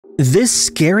This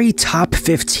scary top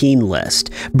 15 list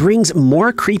brings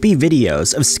more creepy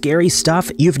videos of scary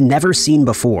stuff you've never seen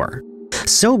before.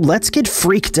 So let's get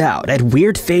freaked out at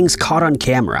weird things caught on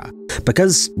camera,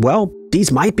 because, well,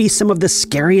 these might be some of the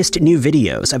scariest new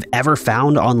videos I've ever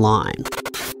found online.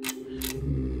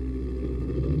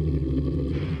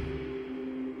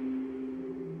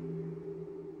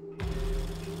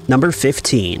 Number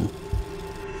 15.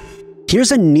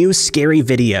 Here's a new scary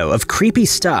video of creepy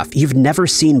stuff you've never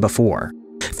seen before.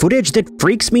 Footage that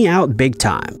freaks me out big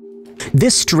time.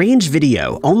 This strange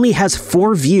video only has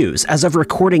 4 views as of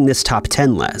recording this top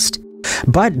 10 list.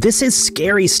 But this is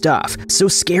scary stuff, so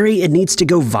scary it needs to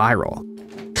go viral.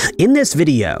 In this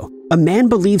video, a man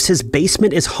believes his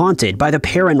basement is haunted by the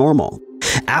paranormal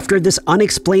after this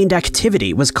unexplained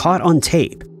activity was caught on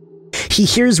tape. He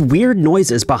hears weird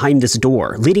noises behind this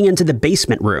door leading into the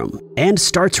basement room and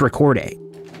starts recording.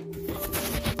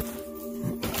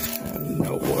 I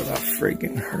know what I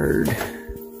freaking heard.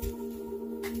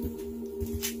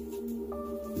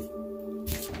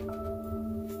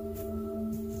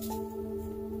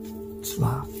 It's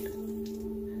locked.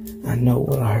 I know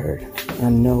what I heard. I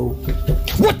know.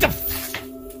 What the f—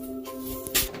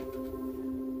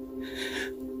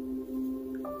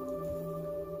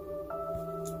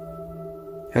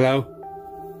 Hello?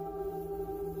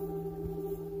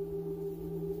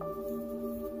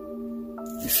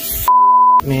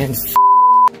 Man.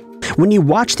 When you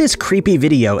watch this creepy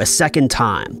video a second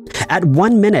time, at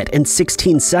 1 minute and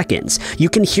 16 seconds, you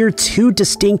can hear 2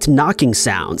 distinct knocking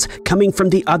sounds coming from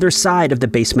the other side of the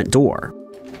basement door.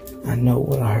 I know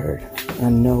what I heard. I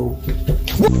know.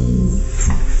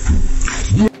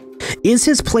 Is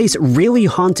his place really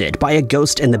haunted by a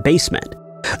ghost in the basement?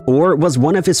 Or was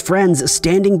one of his friends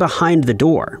standing behind the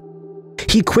door?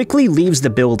 He quickly leaves the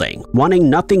building, wanting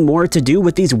nothing more to do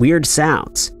with these weird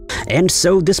sounds. And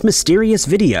so this mysterious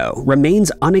video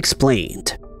remains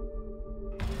unexplained.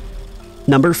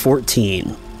 Number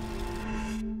 14.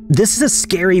 This is a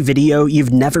scary video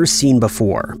you've never seen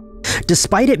before.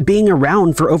 Despite it being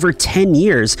around for over 10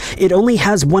 years, it only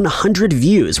has 100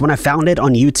 views when I found it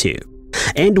on YouTube.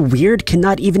 And weird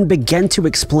cannot even begin to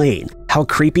explain how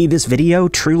creepy this video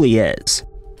truly is.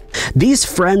 These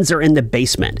friends are in the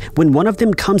basement when one of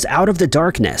them comes out of the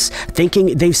darkness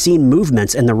thinking they've seen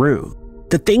movements in the room.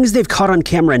 The things they've caught on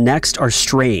camera next are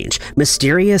strange,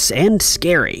 mysterious, and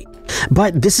scary.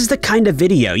 But this is the kind of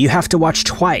video you have to watch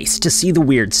twice to see the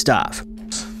weird stuff.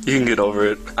 You can get over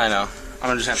it. I know. I'm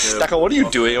gonna just have to. Stacko, what are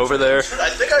you doing over there? I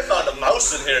think I found a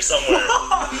mouse in here somewhere.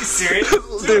 Are you serious?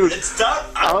 Dude, it's dark.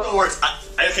 I don't know where it's.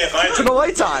 I can't find it. Turn the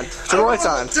lights on. Turn the lights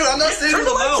on. Dude, I'm not standing with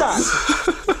a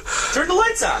mouse. Turn the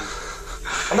lights on.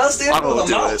 I'm not standing with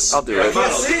a mouse. I'll do it. I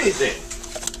can't see anything.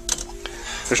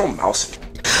 There's no mouse.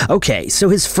 Okay, so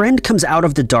his friend comes out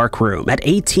of the dark room at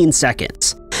 18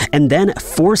 seconds. And then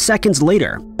 4 seconds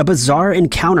later, a bizarre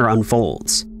encounter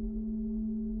unfolds.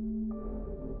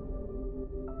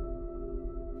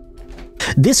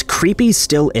 This creepy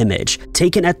still image,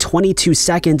 taken at 22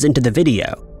 seconds into the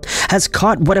video, has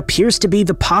caught what appears to be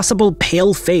the possible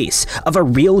pale face of a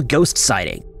real ghost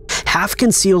sighting, half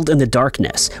concealed in the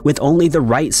darkness with only the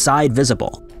right side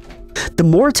visible. The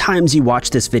more times you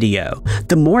watch this video,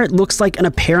 the more it looks like an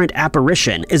apparent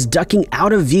apparition is ducking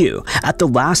out of view at the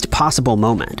last possible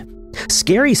moment.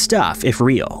 Scary stuff if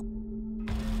real.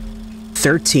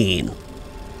 13.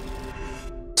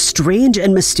 Strange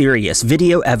and mysterious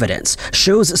video evidence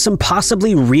shows some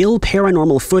possibly real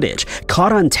paranormal footage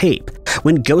caught on tape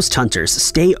when ghost hunters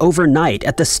stay overnight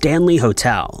at the Stanley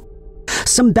Hotel.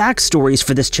 Some backstories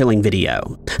for this chilling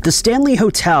video. The Stanley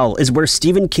Hotel is where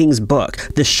Stephen King's book,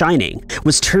 The Shining,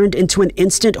 was turned into an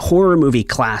instant horror movie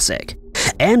classic.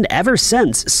 And ever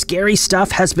since, scary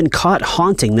stuff has been caught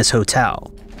haunting this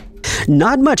hotel.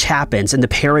 Not much happens in the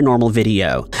paranormal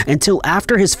video until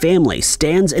after his family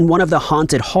stands in one of the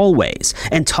haunted hallways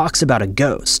and talks about a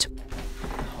ghost.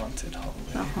 Haunted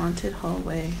hallway. The haunted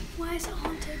hallway. Why is it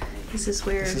haunted? This is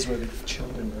where the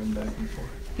children run back and forth.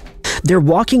 They're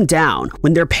walking down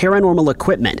when their paranormal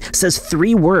equipment says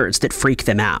 3 words that freak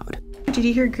them out. Did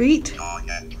you hear Greet?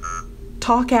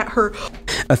 Talk at her.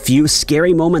 A few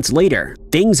scary moments later,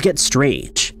 things get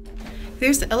strange.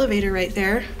 There's the elevator right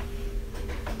there.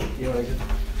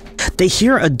 They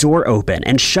hear a door open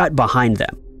and shut behind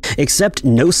them, except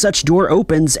no such door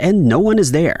opens and no one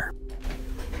is there.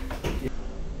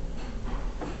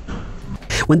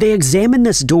 When they examine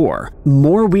this door,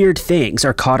 more weird things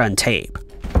are caught on tape.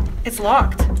 It's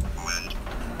locked.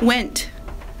 Went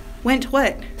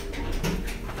what?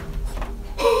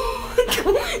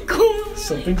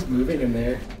 Something's moving in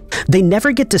there. They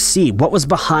never get to see what was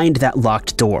behind that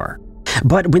locked door.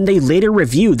 But when they later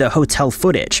review the hotel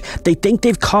footage, they think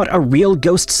they've caught a real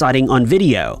ghost sighting on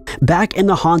video back in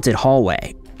the haunted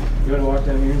hallway. You want to walk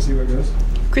down here and see where it goes?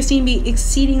 Christine, be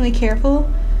exceedingly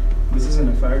careful. This isn't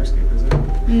a fire escape, is it?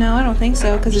 No, I don't think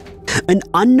so, because An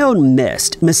unknown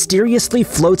mist mysteriously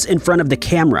floats in front of the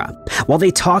camera while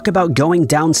they talk about going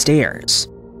downstairs.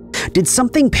 Did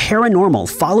something paranormal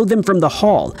follow them from the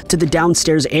hall to the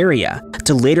downstairs area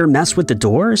to later mess with the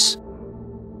doors?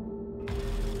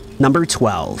 Number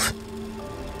 12.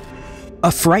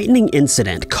 A frightening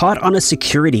incident caught on a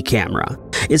security camera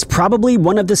is probably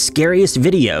one of the scariest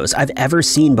videos I've ever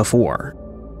seen before.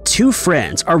 Two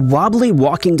friends are wobbly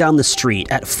walking down the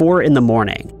street at 4 in the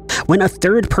morning when a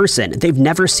third person they've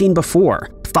never seen before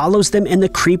follows them in the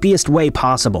creepiest way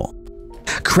possible.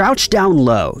 Crouched down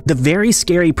low, the very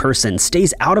scary person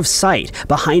stays out of sight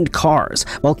behind cars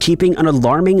while keeping an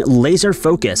alarming laser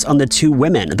focus on the two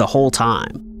women the whole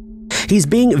time. He's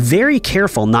being very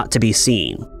careful not to be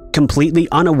seen, completely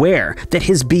unaware that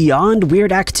his beyond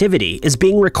weird activity is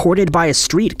being recorded by a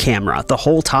street camera the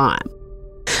whole time.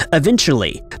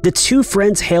 Eventually, the two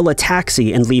friends hail a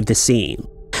taxi and leave the scene,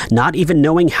 not even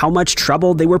knowing how much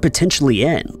trouble they were potentially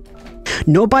in.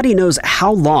 Nobody knows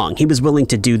how long he was willing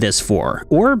to do this for,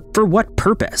 or for what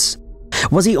purpose.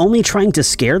 Was he only trying to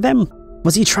scare them?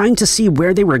 Was he trying to see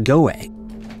where they were going?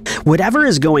 Whatever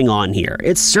is going on here,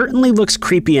 it certainly looks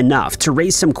creepy enough to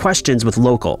raise some questions with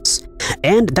locals.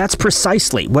 And that's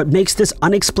precisely what makes this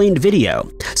unexplained video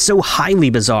so highly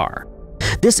bizarre.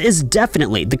 This is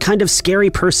definitely the kind of scary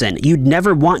person you'd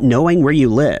never want knowing where you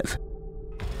live.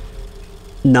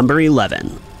 Number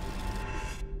 11.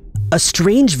 A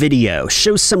strange video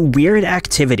shows some weird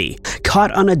activity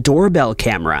caught on a doorbell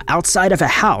camera outside of a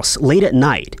house late at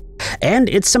night, and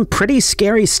it's some pretty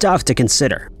scary stuff to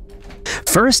consider.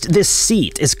 First, this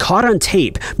seat is caught on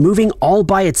tape moving all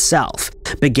by itself,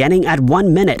 beginning at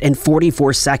 1 minute and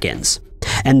 44 seconds.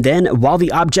 And then, while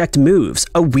the object moves,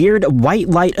 a weird white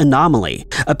light anomaly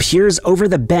appears over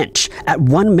the bench at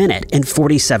 1 minute and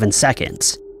 47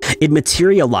 seconds. It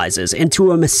materializes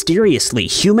into a mysteriously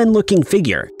human-looking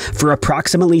figure for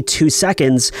approximately 2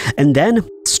 seconds and then,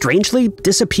 strangely,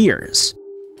 disappears.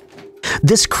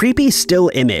 This creepy still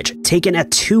image, taken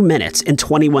at 2 minutes and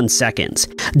 21 seconds,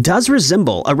 does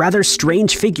resemble a rather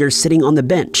strange figure sitting on the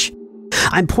bench.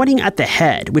 I'm pointing at the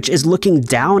head, which is looking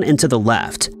down and to the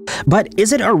left, but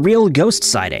is it a real ghost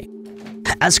sighting?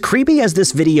 As creepy as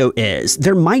this video is,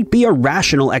 there might be a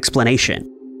rational explanation.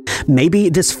 Maybe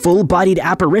this full-bodied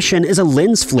apparition is a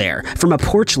lens flare from a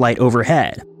porch light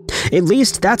overhead. At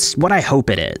least that's what I hope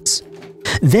it is.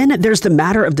 Then there's the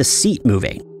matter of the seat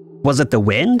moving. Was it the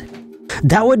wind?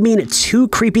 That would mean two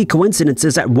creepy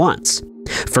coincidences at once.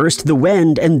 First the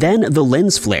wind and then the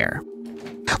lens flare.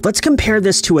 Let's compare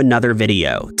this to another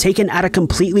video taken at a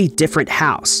completely different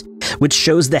house, which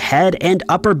shows the head and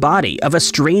upper body of a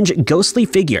strange ghostly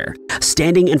figure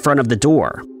standing in front of the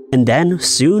door, and then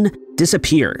soon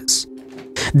disappears.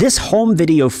 This home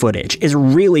video footage is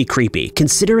really creepy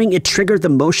considering it triggered the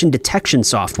motion detection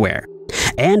software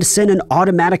and sent an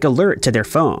automatic alert to their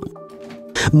phone.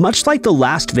 Much like the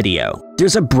last video,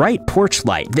 there's a bright porch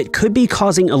light that could be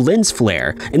causing a lens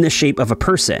flare in the shape of a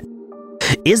person.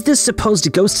 Is this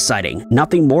supposed ghost sighting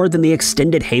nothing more than the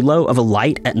extended halo of a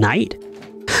light at night?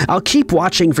 I'll keep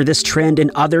watching for this trend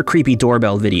in other creepy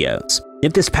doorbell videos.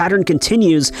 If this pattern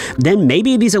continues, then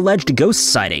maybe these alleged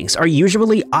ghost sightings are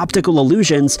usually optical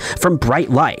illusions from bright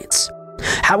lights.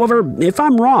 However, if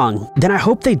I'm wrong, then I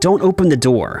hope they don't open the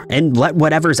door and let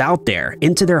whatever's out there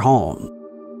into their home.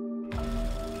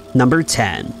 Number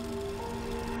 10.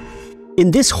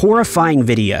 In this horrifying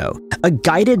video, a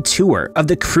guided tour of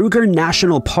the Kruger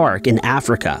National Park in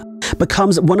Africa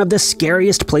becomes one of the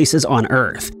scariest places on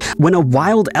Earth when a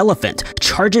wild elephant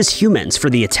charges humans for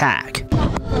the attack.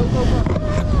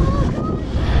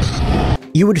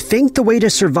 You would think the way to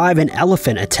survive an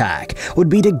elephant attack would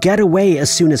be to get away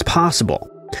as soon as possible.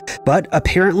 But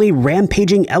apparently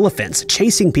rampaging elephants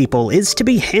chasing people is to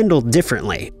be handled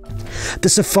differently. The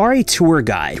safari tour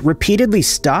guide repeatedly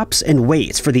stops and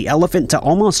waits for the elephant to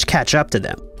almost catch up to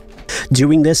them,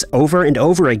 doing this over and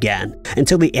over again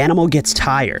until the animal gets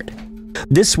tired.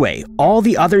 This way, all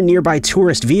the other nearby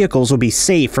tourist vehicles will be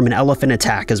safe from an elephant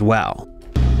attack as well.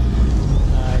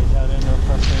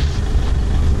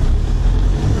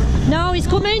 No, he's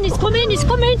coming, he's coming, he's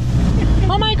coming!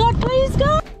 Oh my god, please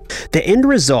go! The end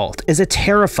result is a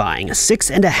terrifying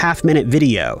 6.5 minute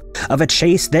video of a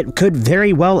chase that could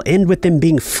very well end with them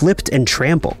being flipped and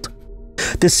trampled.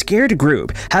 The scared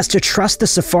group has to trust the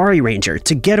safari ranger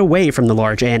to get away from the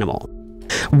large animal.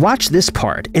 Watch this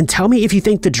part and tell me if you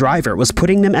think the driver was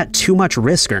putting them at too much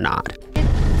risk or not.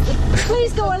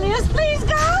 Please go, Elias. Please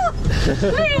go.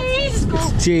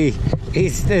 Please. Gee,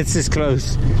 this is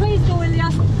close. Please go,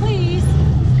 Elias. Please.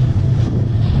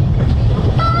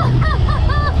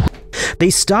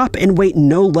 They stop and wait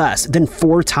no less than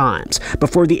 4 times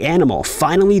before the animal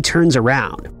finally turns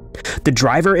around. The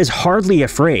driver is hardly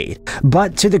afraid,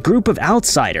 but to the group of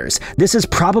outsiders, this is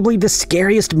probably the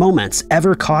scariest moments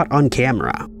ever caught on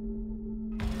camera.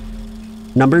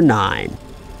 Number 9.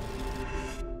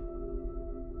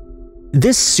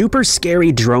 This super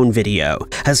scary drone video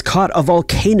has caught a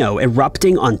volcano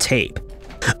erupting on tape.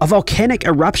 A volcanic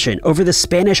eruption over the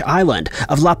Spanish island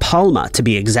of La Palma, to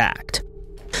be exact.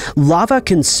 Lava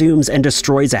consumes and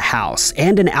destroys a house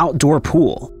and an outdoor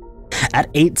pool. At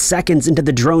 8 seconds into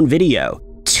the drone video,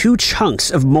 2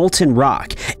 chunks of molten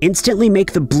rock instantly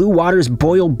make the blue waters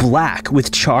boil black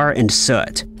with char and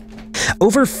soot.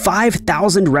 Over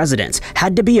 5,000 residents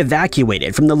had to be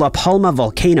evacuated from the La Palma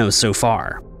volcano so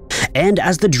far. And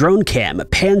as the drone cam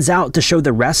pans out to show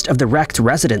the rest of the wrecked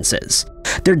residences,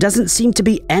 there doesn't seem to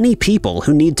be any people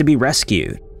who need to be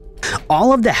rescued.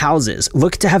 All of the houses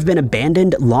look to have been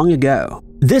abandoned long ago.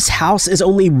 This house is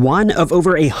only one of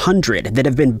over 100 that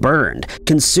have been burned,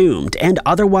 consumed, and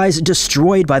otherwise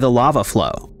destroyed by the lava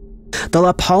flow. The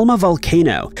La Palma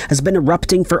volcano has been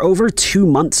erupting for over 2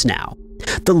 months now,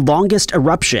 the longest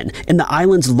eruption in the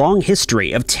island's long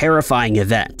history of terrifying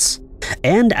events.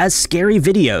 And as scary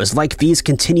videos like these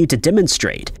continue to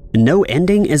demonstrate, no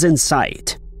ending is in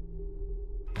sight.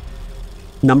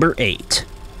 Number 8.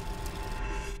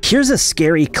 Here's a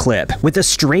scary clip with a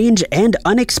strange and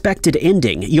unexpected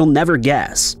ending you'll never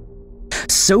guess.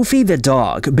 Sophie the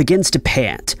dog begins to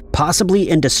pant, possibly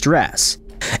in distress,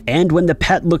 and when the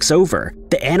pet looks over,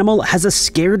 the animal has a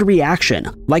scared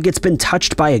reaction like it's been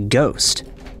touched by a ghost.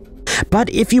 But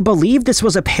if you believe this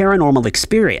was a paranormal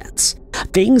experience,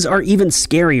 things are even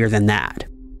scarier than that.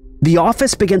 The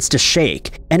office begins to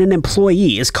shake, and an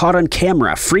employee is caught on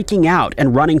camera freaking out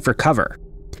and running for cover.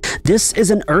 This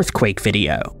is an earthquake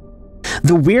video.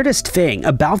 The weirdest thing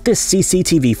about this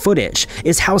CCTV footage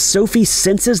is how Sophie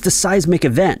senses the seismic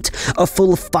event a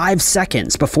full 5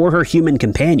 seconds before her human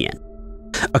companion.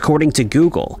 According to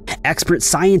Google, expert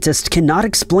scientists cannot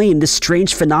explain this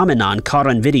strange phenomenon caught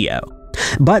on video,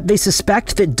 but they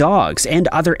suspect that dogs and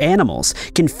other animals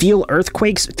can feel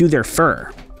earthquakes through their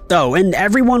fur. Oh, and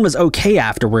everyone was okay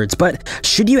afterwards, but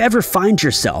should you ever find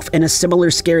yourself in a similar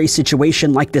scary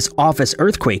situation like this office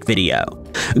earthquake video,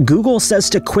 Google says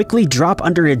to quickly drop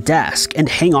under a desk and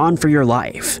hang on for your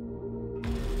life.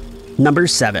 Number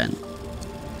 7.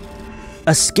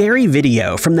 A scary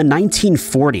video from the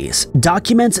 1940s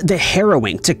documents the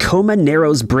harrowing Tacoma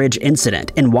Narrows Bridge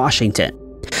incident in Washington,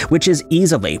 which is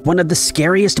easily one of the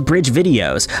scariest bridge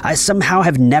videos I somehow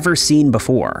have never seen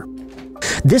before.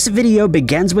 This video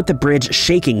begins with the bridge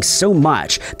shaking so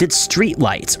much that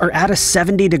streetlights are at a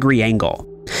 70-degree angle,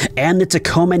 and the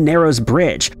Tacoma Narrows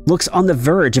Bridge looks on the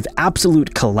verge of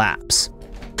absolute collapse.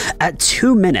 At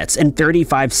 2 minutes and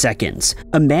 35 seconds,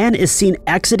 a man is seen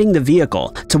exiting the vehicle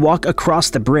to walk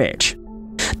across the bridge.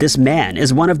 This man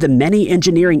is one of the many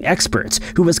engineering experts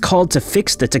who was called to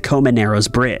fix the Tacoma Narrows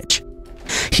Bridge.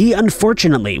 He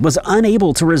unfortunately was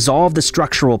unable to resolve the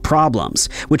structural problems,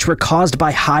 which were caused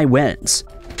by high winds.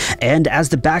 And as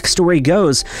the backstory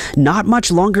goes, not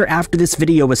much longer after this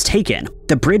video was taken,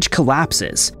 the bridge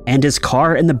collapses, and his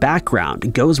car in the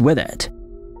background goes with it.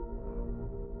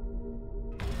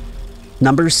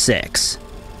 Number 6.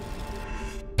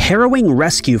 Harrowing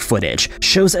rescue footage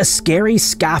shows a scary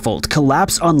scaffold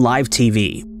collapse on live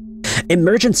TV.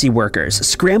 Emergency workers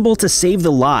scramble to save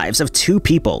the lives of 2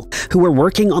 people who were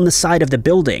working on the side of the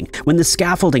building when the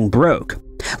scaffolding broke,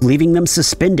 leaving them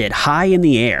suspended high in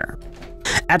the air.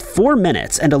 At 4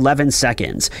 minutes and 11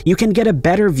 seconds, you can get a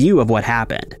better view of what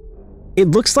happened.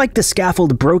 It looks like the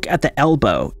scaffold broke at the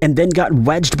elbow and then got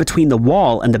wedged between the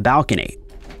wall and the balcony.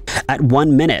 At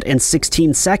 1 minute and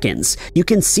 16 seconds, you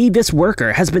can see this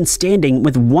worker has been standing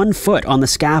with 1 foot on the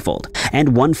scaffold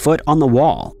and 1 foot on the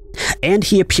wall, and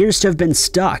he appears to have been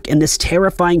stuck in this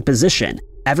terrifying position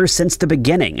ever since the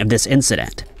beginning of this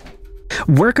incident.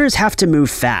 Workers have to move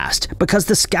fast because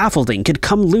the scaffolding could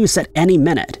come loose at any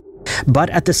minute, but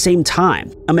at the same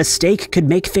time, a mistake could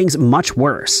make things much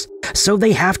worse, so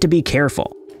they have to be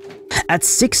careful. At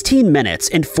 16 minutes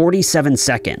and 47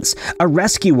 seconds, a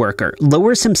rescue worker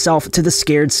lowers himself to the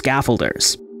scared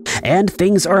scaffolders, and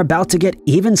things are about to get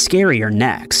even scarier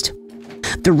next.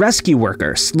 The rescue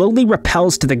worker slowly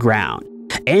rappels to the ground,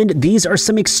 and these are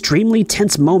some extremely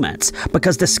tense moments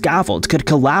because the scaffold could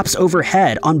collapse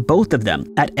overhead on both of them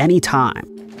at any time.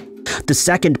 The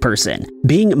second person,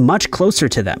 being much closer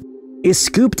to them, is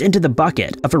scooped into the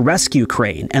bucket of a rescue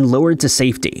crane and lowered to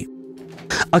safety.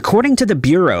 According to the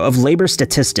Bureau of Labor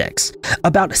Statistics,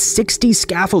 about 60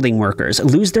 scaffolding workers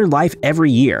lose their life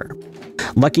every year.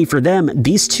 Lucky for them,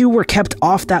 these two were kept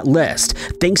off that list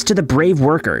thanks to the brave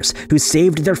workers who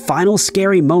saved their final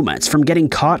scary moments from getting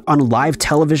caught on live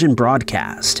television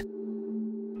broadcast.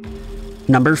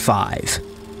 Number 5.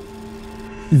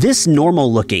 This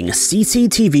normal-looking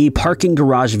CCTV parking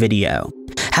garage video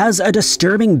has a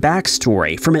disturbing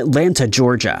backstory from Atlanta,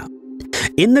 Georgia.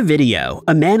 In the video,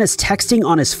 a man is texting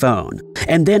on his phone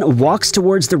and then walks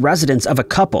towards the residence of a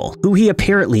couple who he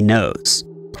apparently knows.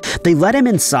 They let him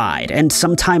inside, and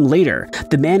sometime later,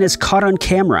 the man is caught on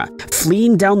camera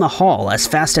fleeing down the hall as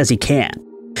fast as he can.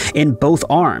 In both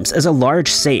arms is a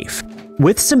large safe.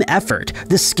 With some effort,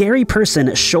 the scary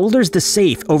person shoulders the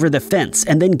safe over the fence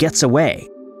and then gets away.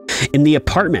 In the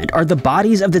apartment are the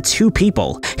bodies of the two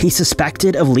people he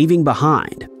suspected of leaving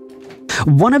behind.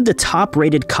 One of the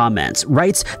top-rated comments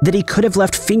writes that he could have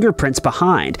left fingerprints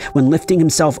behind when lifting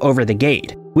himself over the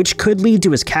gate, which could lead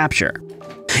to his capture.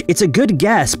 It's a good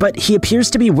guess, but he appears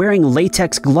to be wearing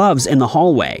latex gloves in the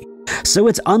hallway, so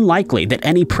it's unlikely that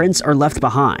any prints are left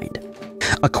behind.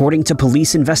 According to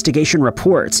police investigation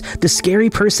reports, the scary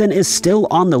person is still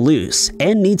on the loose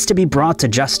and needs to be brought to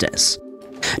justice.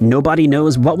 Nobody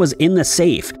knows what was in the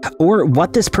safe or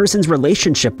what this person's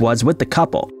relationship was with the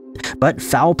couple, but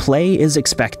foul play is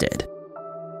expected.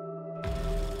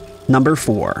 Number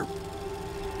 4.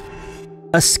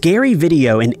 A scary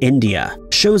video in India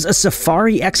shows a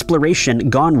safari exploration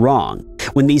gone wrong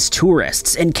when these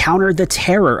tourists encounter the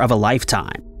terror of a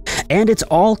lifetime, and it's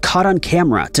all caught on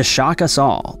camera to shock us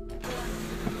all.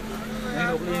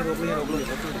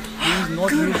 He's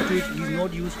not used to it. He's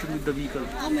not used to the vehicle.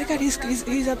 Oh my god, he's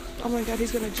up. Oh my god,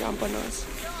 he's gonna jump on us.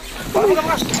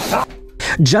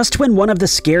 Just when one of the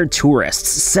scared tourists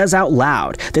says out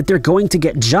loud that they're going to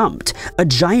get jumped, a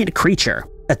giant creature,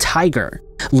 a tiger,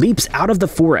 leaps out of the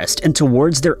forest and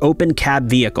towards their open cab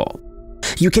vehicle.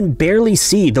 You can barely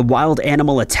see the wild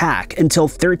animal attack until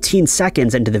 13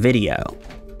 seconds into the video.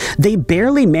 They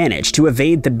barely manage to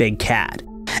evade the big cat,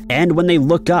 and when they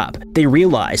look up, they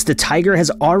realize the tiger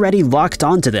has already locked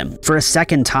onto them for a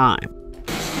second time.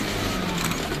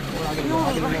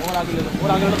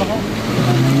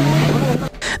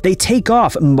 They take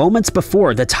off moments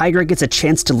before the tiger gets a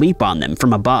chance to leap on them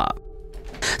from above.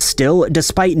 Still,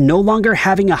 despite no longer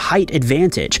having a height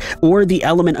advantage or the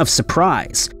element of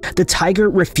surprise, the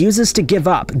tiger refuses to give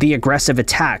up the aggressive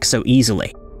attack so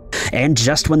easily. And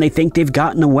just when they think they've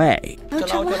gotten away,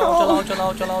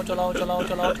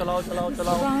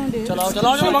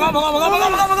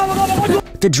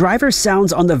 the driver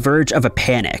sounds on the verge of a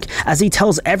panic as he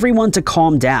tells everyone to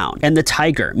calm down, and the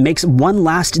tiger makes one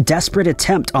last desperate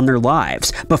attempt on their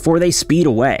lives before they speed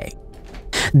away.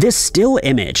 This still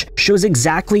image shows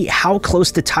exactly how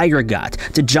close the tiger got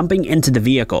to jumping into the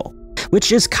vehicle,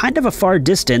 which is kind of a far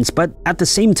distance, but at the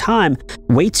same time,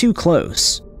 way too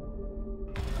close.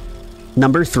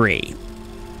 Number 3.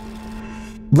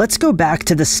 Let's go back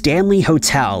to the Stanley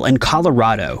Hotel in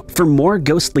Colorado for more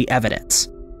ghostly evidence.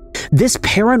 This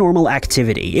paranormal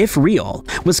activity, if real,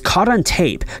 was caught on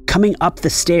tape coming up the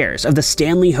stairs of the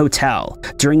Stanley Hotel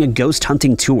during a ghost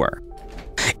hunting tour.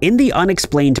 In the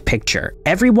unexplained picture,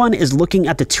 everyone is looking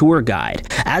at the tour guide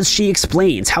as she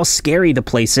explains how scary the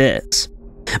place is.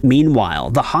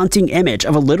 Meanwhile, the haunting image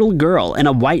of a little girl in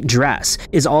a white dress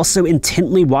is also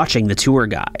intently watching the tour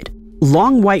guide.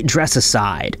 Long white dress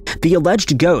aside, the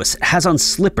alleged ghost has on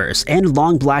slippers and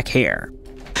long black hair.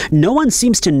 No one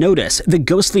seems to notice the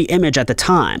ghostly image at the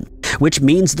time, which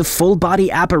means the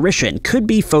full-body apparition could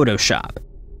be Photoshop.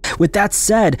 With that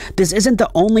said, this isn't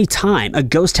the only time a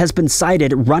ghost has been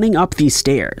sighted running up these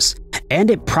stairs,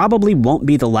 and it probably won't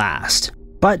be the last.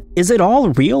 But is it all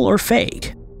real or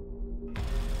fake?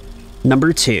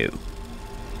 Number 2.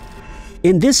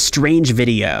 In this strange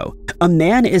video, a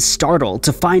man is startled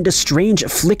to find a strange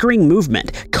flickering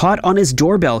movement caught on his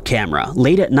doorbell camera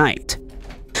late at night.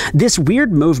 This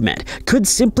weird movement could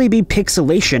simply be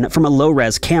pixelation from a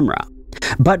low-res camera,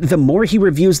 but the more he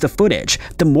reviews the footage,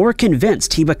 the more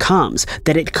convinced he becomes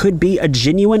that it could be a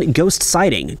genuine ghost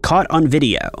sighting caught on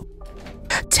video.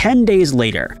 10 days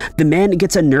later, the man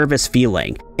gets a nervous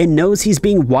feeling and knows he's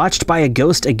being watched by a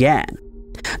ghost again.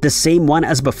 The same one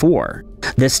as before,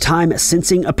 this time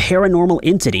sensing a paranormal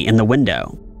entity in the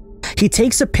window. He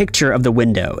takes a picture of the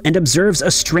window and observes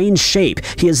a strange shape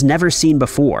he has never seen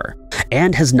before,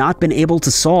 and has not been able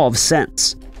to solve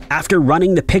since. After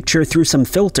running the picture through some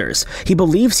filters, he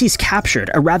believes he's captured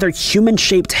a rather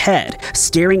human-shaped head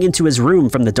staring into his room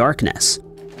from the darkness.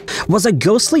 Was a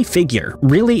ghostly figure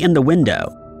really in the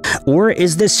window? Or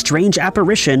is this strange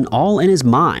apparition all in his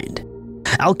mind?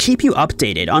 I'll keep you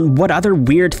updated on what other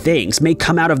weird things may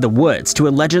come out of the woods to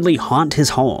allegedly haunt his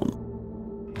home.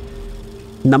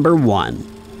 Number 1.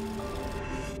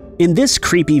 In this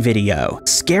creepy video,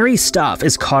 scary stuff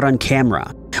is caught on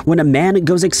camera when a man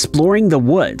goes exploring the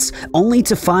woods only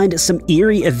to find some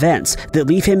eerie events that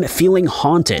leave him feeling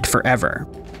haunted forever.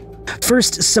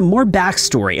 First, some more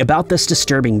backstory about this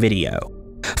disturbing video.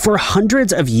 For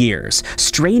hundreds of years,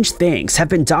 strange things have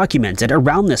been documented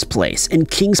around this place in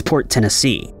Kingsport,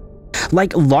 Tennessee,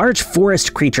 like large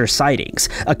forest creature sightings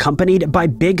accompanied by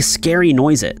big scary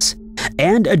noises,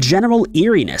 and a general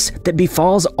eeriness that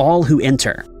befalls all who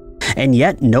enter, and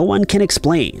yet no one can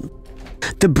explain.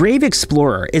 The brave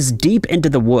explorer is deep into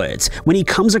the woods when he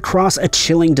comes across a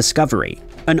chilling discovery: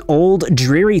 an old,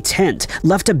 dreary tent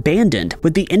left abandoned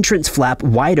with the entrance flap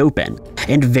wide open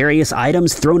and various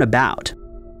items thrown about.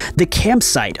 The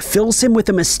campsite fills him with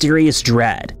a mysterious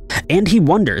dread, and he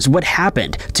wonders what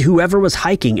happened to whoever was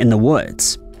hiking in the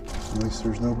woods. At least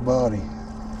there's no body.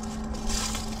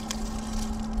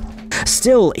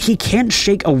 Still, he can't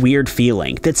shake a weird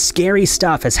feeling that scary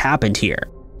stuff has happened here,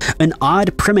 an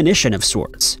odd premonition of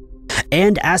sorts.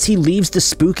 And as he leaves the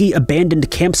spooky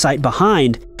abandoned campsite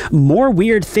behind, more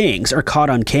weird things are caught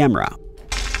on camera.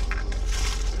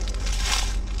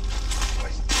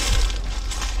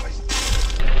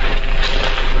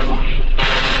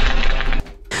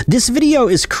 This video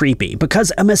is creepy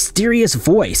because a mysterious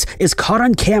voice is caught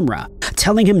on camera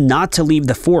telling him not to leave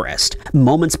the forest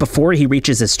moments before he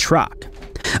reaches his truck.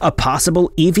 A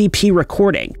possible EVP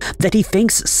recording that he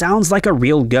thinks sounds like a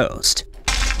real ghost.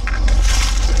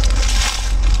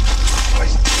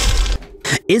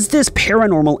 Is this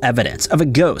paranormal evidence of a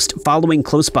ghost following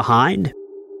close behind?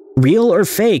 Real or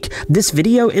fake, this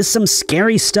video is some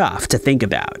scary stuff to think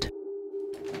about.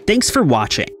 Thanks for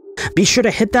watching. Be sure to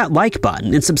hit that like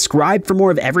button and subscribe for more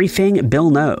of everything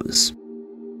Billnose.